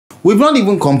we've not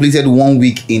even completed 1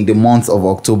 week in the month of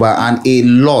October, and a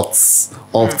lot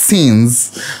of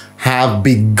things have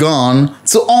begun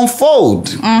to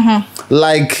unfold.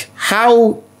 Like,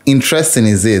 how interesting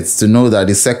is it to know that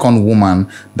the second woman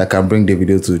that can bring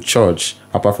Davido to church,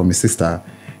 apart from his sister,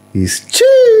 is Chi.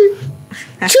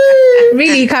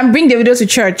 Really, you can bring Davido to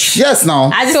church? Yes, now.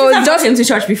 So just him to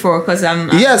church before, because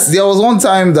yes, there was one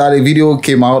time that a video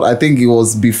came out. I think it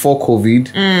was before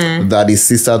COVID that his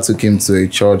sister took him to a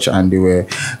church, and they were.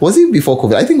 Was it before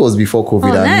COVID? I think it was before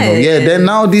COVID. Oh, nice. Yeah. Then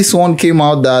now this one came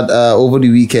out that over the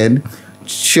weekend,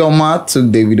 Chioma took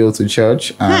Davido to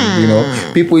church,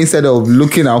 and people, instead of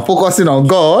looking and focusing on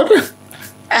God.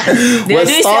 They're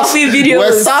doing selfie videos.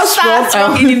 We're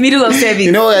starstruck in the middle of service.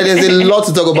 There's a lot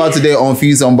to talk about today on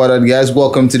Fuse Unbothered, guys.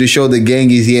 Welcome to the show. The gang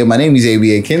is here. My name is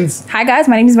A.B. Akins. Hi guys,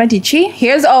 my name is Madichi.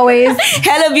 Here as always.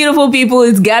 Hello, beautiful people.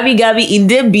 It's Gabby in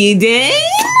the building.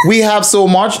 We have so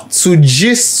much to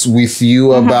gist with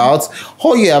you about.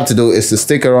 All you have to do is to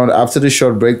stick around. After the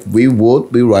short break, we will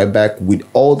be right back with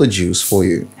all the juice for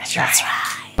you. That's right.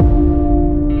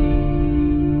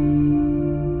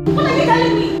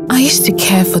 I used to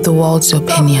care for the world's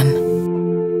opinion.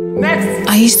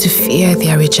 I used to fear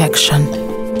their rejection.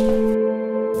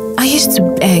 I used to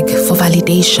beg for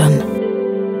validation.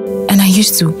 And I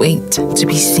used to wait to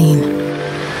be seen.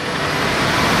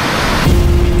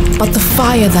 But the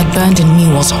fire that burned in me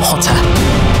was hotter.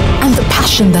 And the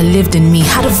passion that lived in me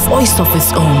had a voice of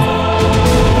its own.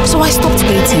 So I stopped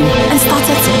waiting and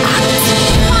started to act.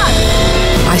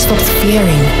 I stopped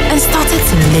fearing and started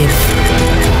to live.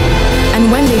 And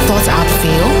when they thought I'd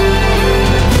fail,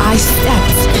 I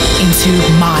stepped into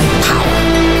my power.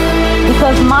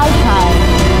 Because my time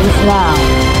is now.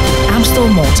 Amstel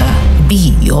Malta,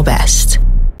 be your best.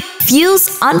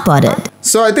 Fuse Unbothered.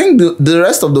 So I think the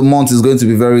rest of the month is going to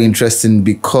be very interesting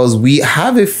because we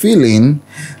have a feeling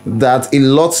that a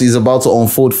lot is about to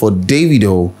unfold for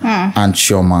Davido and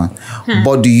Chioma.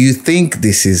 But do you think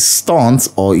this is stunts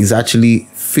or is actually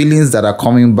feelings that are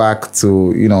coming back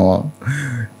to,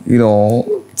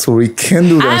 to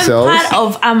rekindle themselves?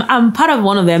 I'm part of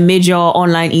one of their major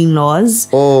online in-laws.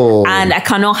 Oh. And I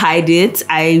cannot hide it.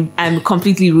 I'm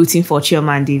completely rooting for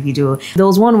Chioma and Davido. There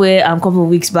was one where a couple of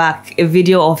weeks back, a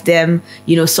video of them,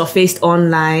 surfaced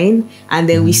online. And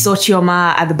then we saw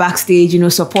Chioma at the backstage,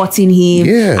 supporting him.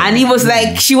 Yeah. And it was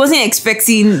like, she wasn't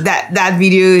expecting that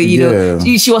video,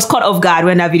 She was caught off guard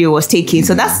when that video was taken.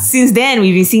 So that's, since then,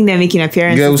 we've been seeing them making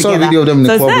appearances Yeah, we saw a video of them in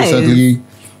the club recently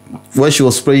where she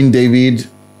was spraying David.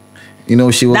 She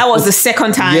was. That was the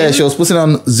second time. Yeah, she was putting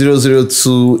on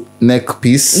 002 neck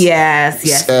piece.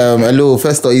 Yes. Hello,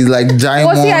 first of all, he's like giant.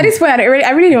 Well, see, at this point,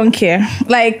 I really don't care.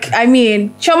 Like, I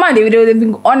mean, Chioma and Davido, they've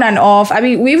been on and off. I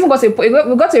mean, we even got to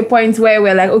a point where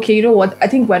we're like, okay, you know what? I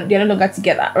think they're no longer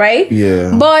together, right?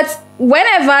 Yeah. But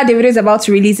whenever Davido is about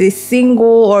to release a single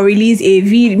or release a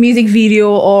music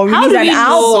video or release an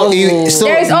album,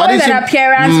 there is always an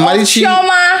appearance of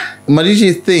Chioma.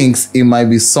 Madichi thinks it might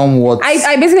be somewhat.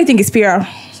 I basically think it's PR.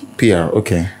 PR,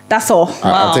 okay. That's all.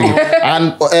 I'll take it.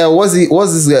 And what's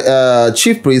this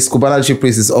chief priest, Cubana chief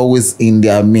priest is always in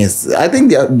their midst. I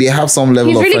think they have some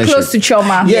level of friendship. He's really close to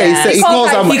Chioma. Yeah, he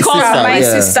calls her my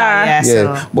sister.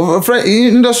 Yeah. But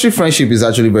industry friendship is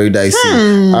actually very dicey.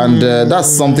 And that's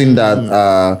something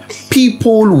that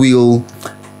people will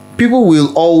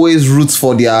always root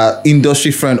for their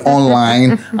industry friend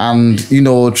online and,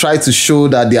 try to show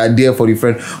that they are there for the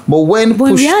friend. But when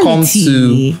push comes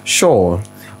to shore,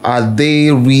 are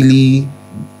they really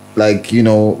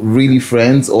really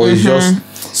friends, or it's just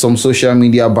some social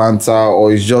media banter,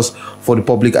 or it's just for the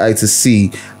public eye to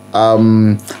see? I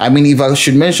mean, if I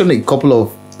should mention a couple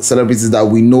of celebrities that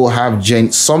we know have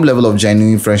some level of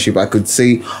genuine friendship, I could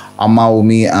say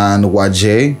Amaomi and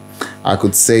Waje. I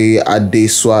could say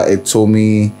Adeswa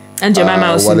Etomi and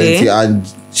Jemima Osunde. And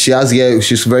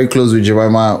she's very close with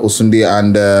Jemima Osunde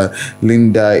and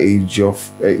Linda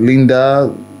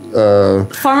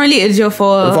formerly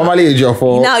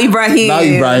Ejiofor. Now Ibrahim.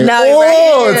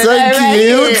 Thank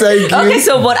you. Okay,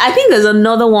 so but I think there's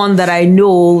another one that I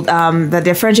know that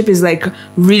their friendship is like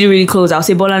really, really close. I'll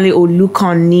say Bolanle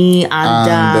Olukoni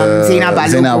and Zainab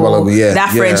Balogun.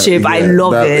 That friendship, I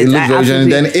love it. It looks very genuine.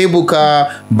 Then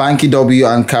Ebuka, Banky W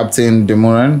and Captain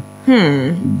Demoran.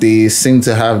 They seem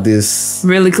to have this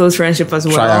really close friendship as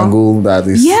well. triangle that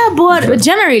is. Yeah, but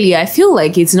generally, I feel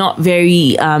like it's not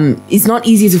very, it's not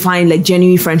easy to find like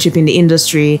genuine friendship in the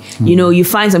industry. You know, you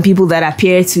find some people that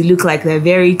appear to look like they're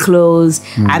very close,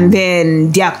 and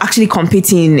then they are actually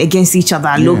competing against each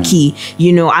other, low key.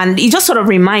 You know, and it just sort of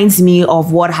reminds me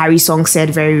of what Harry Song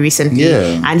said very recently.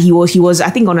 Yeah. And he was, I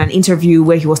think, on an interview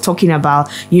where he was talking about,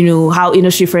 you know, how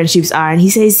industry friendships are, and he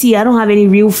says, "See, I don't have any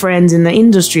real friends in the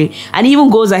industry." And he even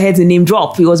goes ahead to name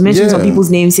drop. He was mentioning some people's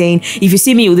names, saying, if you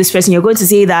see me with this person, you're going to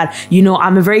say that, you know,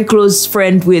 I'm a very close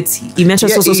friend with, he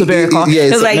mentioned Soso Soberiko.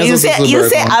 It's like, you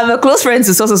say, I'm a close friend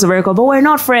to Soso Soberiko, but we're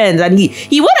not friends. And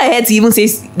he went ahead to even say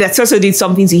that Soso did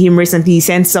something to him recently. He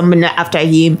sent someone after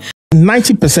him.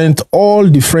 90% all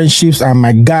the friendships are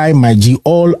my guy, my G,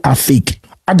 all are fake.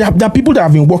 There are people that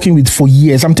I've been working with for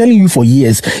years. I'm telling you, for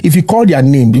years. If you call their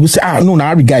name, they will say, no,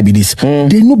 Harry guy be this.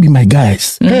 They no be my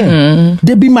guys.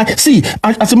 They be my... See,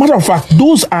 as a matter of fact,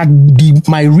 those are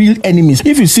my real enemies.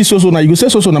 If you see Soso now, you go say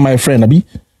Soso now my friend, Abi.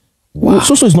 Wow.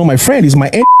 Soso is not my friend. He's my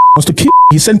enemy. Wants to kill.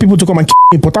 He sent people to come and kill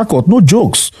in Port Harcourt. No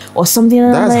jokes. Or something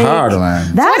That's like... hard,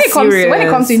 man. That's when it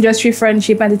comes to industry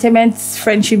friendship, entertainment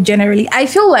friendship generally, I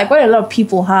feel like what a lot of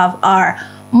people have are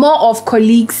more of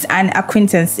colleagues and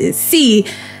acquaintances. See,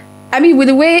 I mean, with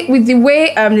the way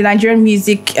the Nigerian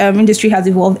music industry has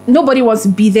evolved, nobody wants to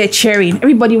be there cheering.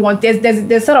 Everybody wants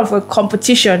there's sort of a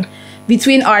competition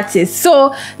between artists.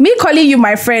 So me calling you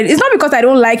my friend, it's not because I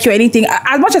don't like you or anything.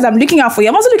 As much as I'm looking out for you,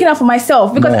 I'm also looking out for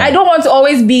myself, because I don't want to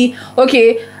always be,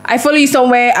 okay, I follow you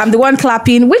somewhere, I'm the one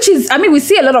clapping, which is, I mean, we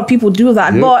see a lot of people do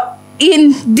that, but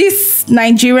in this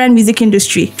Nigerian music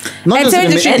industry,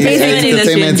 entertainment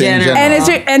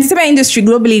industry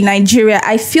globally in Nigeria,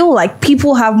 I feel like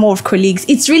people have more of colleagues.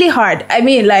 It's really hard. I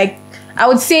mean, like, I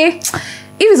would say,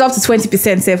 if it's up to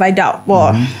 20%, if I doubt.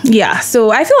 But yeah, so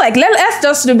I feel like let's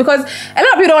just do, because a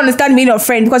lot of people don't understand being a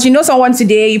friend, because you know someone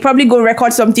today, you probably go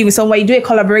record something with someone, you do a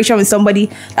collaboration with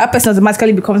somebody, that person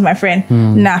automatically becomes my friend.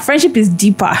 Nah, friendship is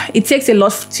deeper. It takes a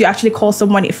lot to actually call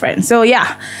someone a friend. So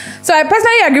yeah. So I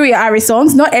personally agree with Harry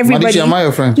Songs. Not everybody. Madichi, am I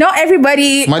your friend? Not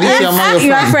everybody. Madichi, am I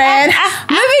your friend?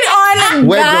 Moving on,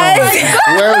 guys.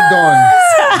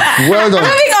 Well done.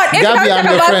 Moving on. Gabby, I'm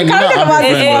your friend.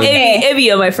 Evie,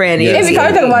 you're my friend. Evie,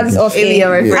 can we talk about this off air? You're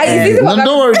my friend.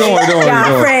 Don't worry.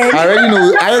 I already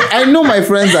know. I know my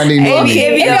friends and they know me.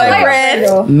 Evie, you're my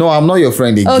friend. No, I'm not your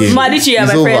friend again. Madichi, you're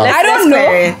my It's friend. over. I don't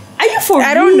know. Are you for real?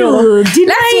 I don't know. Let's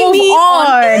move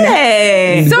on.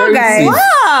 So Very guys, safe.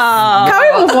 Wow. can we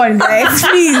move on, guys?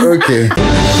 Please. Okay.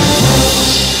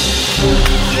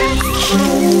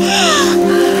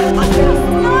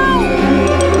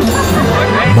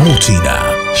 Multina,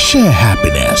 share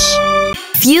happiness.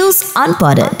 Views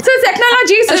unpotted. So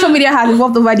technology, social media has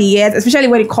evolved over the years, especially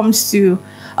when it comes to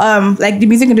like the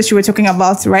music industry we're talking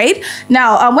about right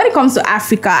now. When it comes to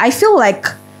Africa, I feel like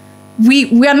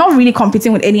we are not really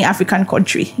competing with any African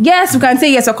country. Yes, we can say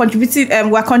yes, we're contributing.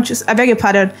 We're conscious. I beg your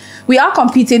pardon. We are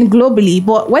competing globally,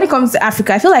 but when it comes to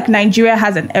Africa, I feel like Nigeria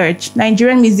has an edge.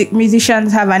 Nigerian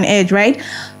musicians have an edge, right?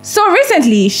 So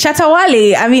recently,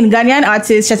 Ghanaian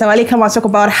artist Shatawale came out to talk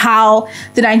about how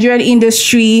the Nigerian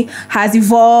industry has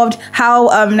evolved, how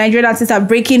Nigerian artists are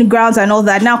breaking grounds and all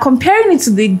that. Now, comparing it to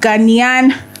the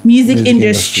Ghanaian music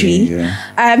industry,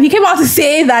 he came out to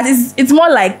say that it's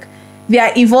more like they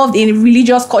are involved in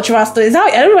religious cultural stories.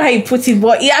 I don't know how he put it,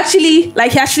 but he actually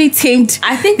tamed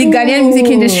the Ghanaian music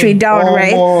industry down,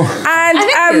 right? And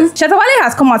Shatawale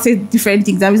has come out to say different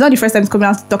things. It's not the first time he's coming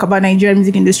out to talk about Nigerian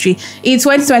music industry. In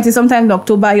 2020, sometime in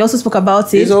October, he also spoke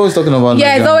about it. He's always talking about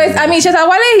it's always. I mean,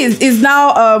 Shatawale is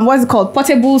now what's it called?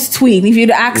 Portable's twin, if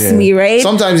you'd ask me, right?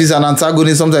 Sometimes he's an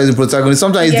antagonist, sometimes he's a protagonist,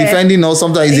 sometimes he's defending us,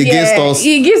 sometimes he's against us.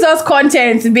 He gives us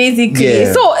content,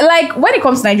 basically. So, like, when it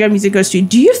comes to Nigerian music industry,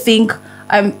 do you think,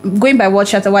 going by what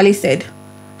Shatawale said,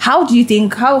 how do you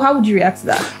think, how would you react to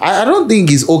that? I don't think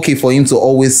it's okay for him to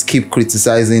always keep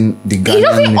criticizing the Ghanaian. He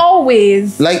doesn't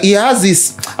always. Like, he has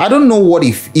this, I don't know what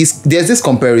there's this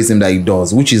comparison that he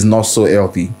does, which is not so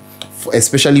healthy,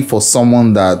 especially for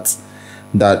someone that,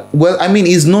 well, I mean,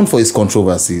 he's known for his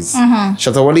controversies.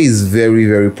 Shatawale is very,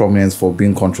 very prominent for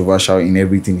being controversial in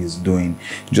everything he's doing.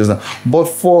 But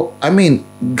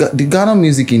the Ghana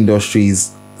music industry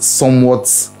is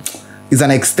is an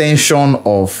extension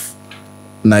of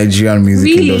Nigerian music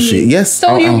industry. Yes.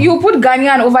 So you put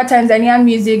Ghanaian over Tanzanian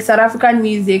music, South African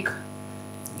music.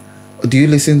 Do you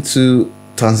listen to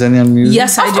Tanzanian music?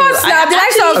 Yes, I do. Of course, now the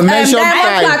likes of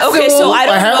Okay, so I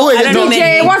don't know.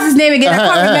 DJ, what's his name again? I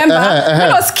can't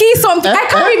remember. Ski something. I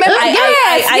can't remember.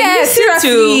 Yes,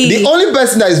 seriously. The only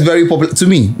person that is very popular to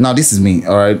me, now this is me,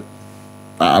 all right?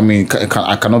 I mean,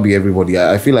 I cannot be everybody.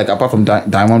 I feel like apart from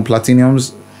Diamond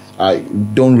Platinums, I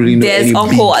don't really know There's any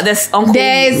Uncle. big- There's Uncle.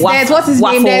 There's what's his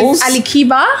name? There's Ali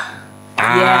Kiba.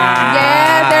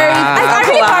 Yeah, there is. I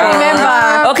really can't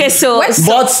remember. Okay, so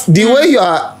But the way you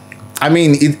are, I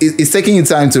mean, it's taking you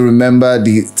time to remember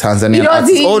the Tanzanian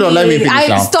artists. Hold on, let me finish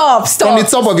now. Stop. From the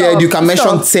top of your head, you can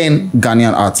mention 10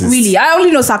 Ghanaian artists. Really, I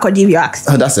only know Sarkodie if you ask.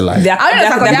 Oh, that's a lie. I know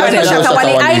Sarkodie. I know Shatta Shatta Wale.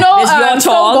 Wale. I know There's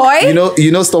Your Talk. Stonebwoy.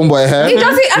 You know Stonebwoy, huh? It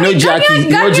doesn't. I mean,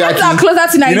 Ghanaians are closer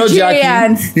to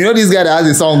Nigerians. You know this guy that has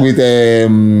a song with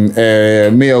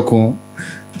Mayokun.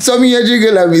 So me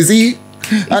let me see.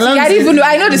 I didn't even know.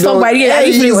 I know the song, but I didn't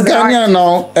he's know it was Ghanaian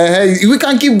now. We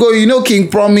can keep going. You know King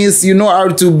Promise. You know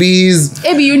R2Bs.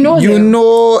 Maybe you know You them.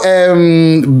 know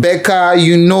Becca.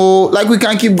 You know, like we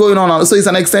can keep going on. So it's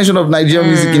an extension of Nigerian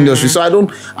music industry. So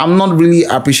I'm not really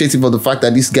appreciative of the fact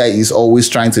that this guy is always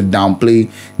trying to downplay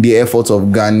the efforts of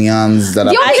Ghanaians that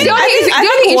are.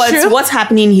 I think what's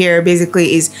happening here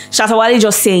basically is Shatta Wale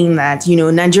just saying that, you know,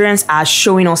 Nigerians are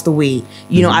showing us the way,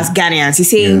 you know, as Ghanaians. He's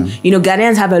saying, you know,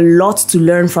 Ghanaians have a lot to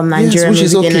learn from Nigerian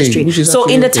music industry. So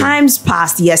in the times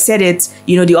past, he has said it,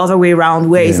 you know, the other way around,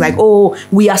 where it's like, oh,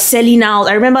 we are selling out.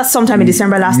 I remember sometime in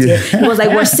December last year, it was like,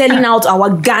 we're selling out our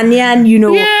Ghanaian, you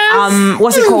know,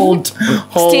 what's it called?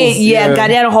 Halls,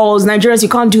 Ghanaian halls. Nigerians, you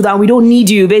can't do that. We don't need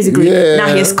you, basically.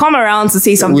 Now he's come around to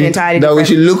say something entirely different.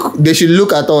 They should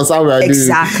look at us how we are doing.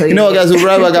 Exactly. You know what, guys, we'll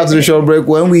right back after the short break.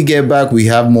 When we get back, we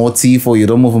have more tea for you.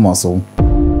 Don't move a muscle.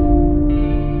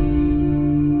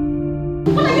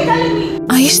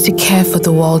 I used to care for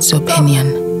the world's opinion.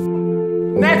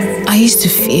 I used to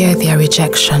fear their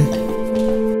rejection.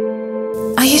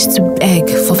 I used to beg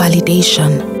for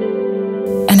validation.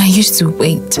 And I used to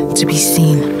wait to be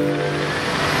seen.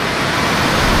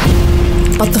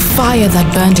 But the fire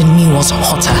that burned in me was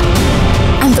hotter.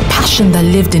 And the passion that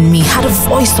lived in me had a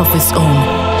voice of its own.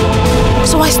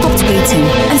 So I stopped waiting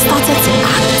and started to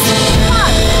act.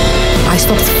 I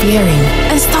stopped fearing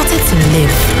and started to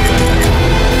live.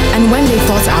 And when they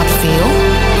thought I'd fail,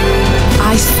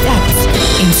 I stepped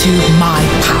into my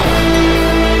power.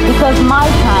 Because my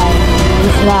time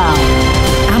is now.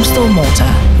 Amstel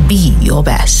Malta, be your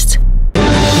best.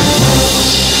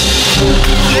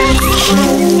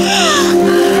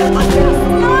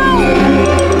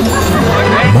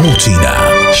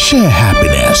 Maltina, share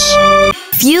happiness.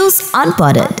 Feels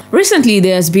unpotted. Recently,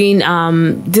 there's been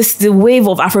the wave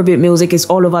of Afrobeat music is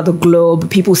all over the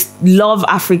globe. People love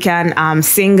African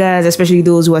singers, especially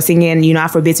those who are singing, you know,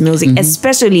 Afrobeat music,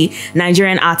 especially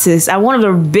Nigerian artists. And one of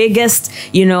the biggest,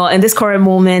 you know, in this current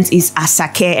moment is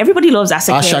Asake. Everybody loves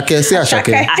Asake. Ashake, say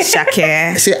Ashake.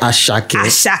 Asake. Say Ashake.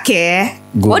 Ashake.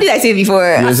 Good. What did I say before?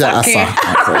 You say Asa.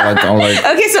 I'm like,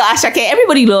 Okay, so Ashake,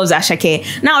 everybody loves Ashake.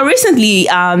 Now, recently,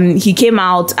 he came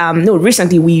out.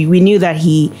 Recently, we knew that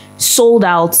he sold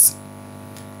out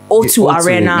O2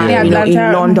 Arena, yeah. you know, in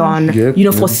London, Yep, you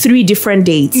know, for 3 different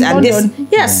dates. In And London?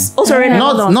 yes, O2 Arena, in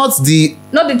London. not the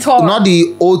tour. not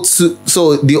the O2.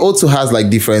 So the O2 has like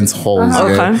different halls.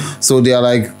 Okay. So they are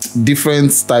like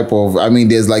different type of. I mean,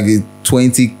 there's like the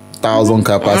 20,000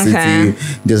 capacity. Okay.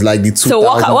 There's like the 2,000. So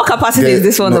what capacity is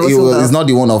this one? No, that was sold out? it's not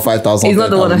the one of 5,000. It's not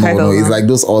the one of No, 5,000. it's like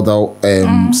those other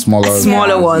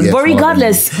Smaller ones. Yeah, But smaller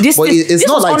regardless, ones. this But it's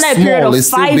not was like under a period small, of it's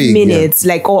still 5 big, minutes,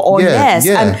 like or Yeah, less,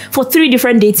 yeah. and for 3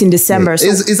 different dates in December. So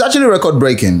It's actually record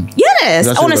breaking. yes, It's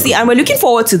actually honestly, record and we're looking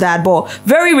forward to that. But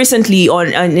very recently,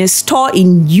 on his tour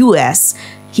in US,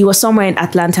 he was somewhere in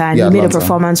Atlanta and Yeah, he made a Atlanta.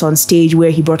 performance on stage where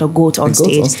he brought a goat on goat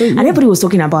stage. on stage, And yeah. everybody was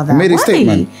talking about that. Made a Why?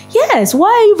 statement. Yes, why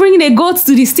are you bringing a goat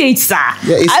to the stage, sir?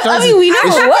 Yeah, it's I trying mean, to- we know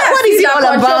it's- what is it all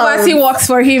about? Controversy works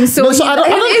for him, so No, so I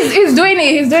don't- he's doing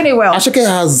it. He's doing it well. Ashake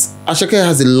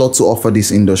has a lot to offer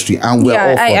this industry, and we're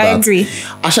all for I that. agree.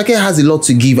 Ashake has a lot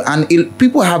to give, and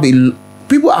people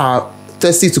are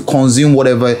thirsty to consume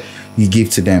whatever you give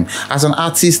to them. As an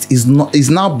artist, is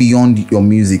now beyond your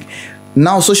music.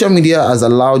 Now, social media has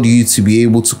allowed you to be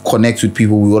able to connect with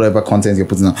people with whatever content you're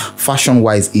putting out.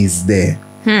 Fashion-wise, is there.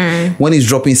 When he's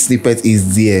dropping snippets,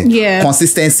 is there. Yeah.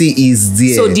 Consistency is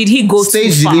there. So did he go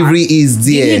Stage too far? delivery is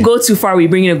there. Did he go too far with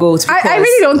bringing a goat? I Because-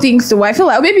 really don't think so. I feel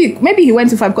like maybe he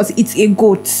went too far because it's a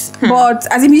goat. But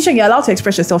as a musician, you're allowed to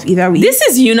express yourself either way. This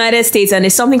is United States, and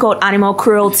there's something called animal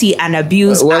cruelty and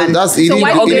abuse. Well, and that's So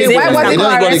why was he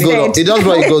arrested? He just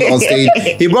brought girls on stage.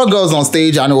 He brought girls on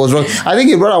stage, and it was rock. I think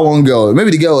he brought out one girl.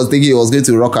 Maybe the girl was thinking he was going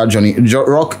to rock her Johnny.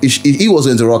 He was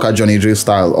going to rock her Johnny Drill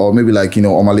style, or maybe like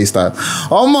Omale style.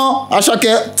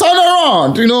 Ashake, turn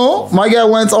around. You know, my guy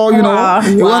went all, you know,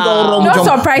 he went all wrong. No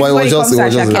surprise when it comes to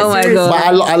Ashake. Oh my God.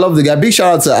 But I love the guy. Big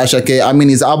shout out to Ashake. I mean,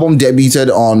 his album debuted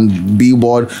on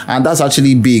Billboard, and that's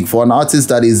actually big for an artist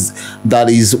that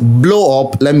is blow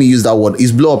up. Let me use that word.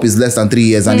 His blow up is less than 3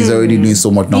 years, and he's already doing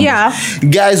so much numbers. Yeah.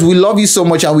 Guys, we love you so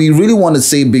much, and we really want to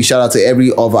say big shout out to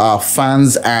every of our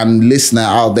fans and listener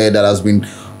out there that has been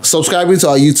subscribing to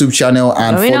our YouTube channel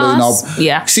and following up.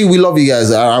 Yeah. See, we love you guys,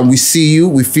 and we see you,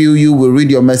 we feel you, we read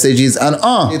your messages, and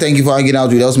thank you for hanging out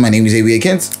with us. My name is A.B.A.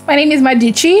 Kent. My name is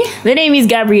Madichi. My name is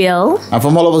Gabrielle. And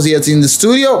from all of us here in the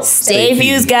studio, Stay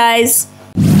fused, guys.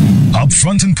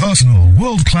 Upfront and personal,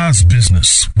 world-class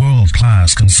business,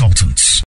 world-class consultants.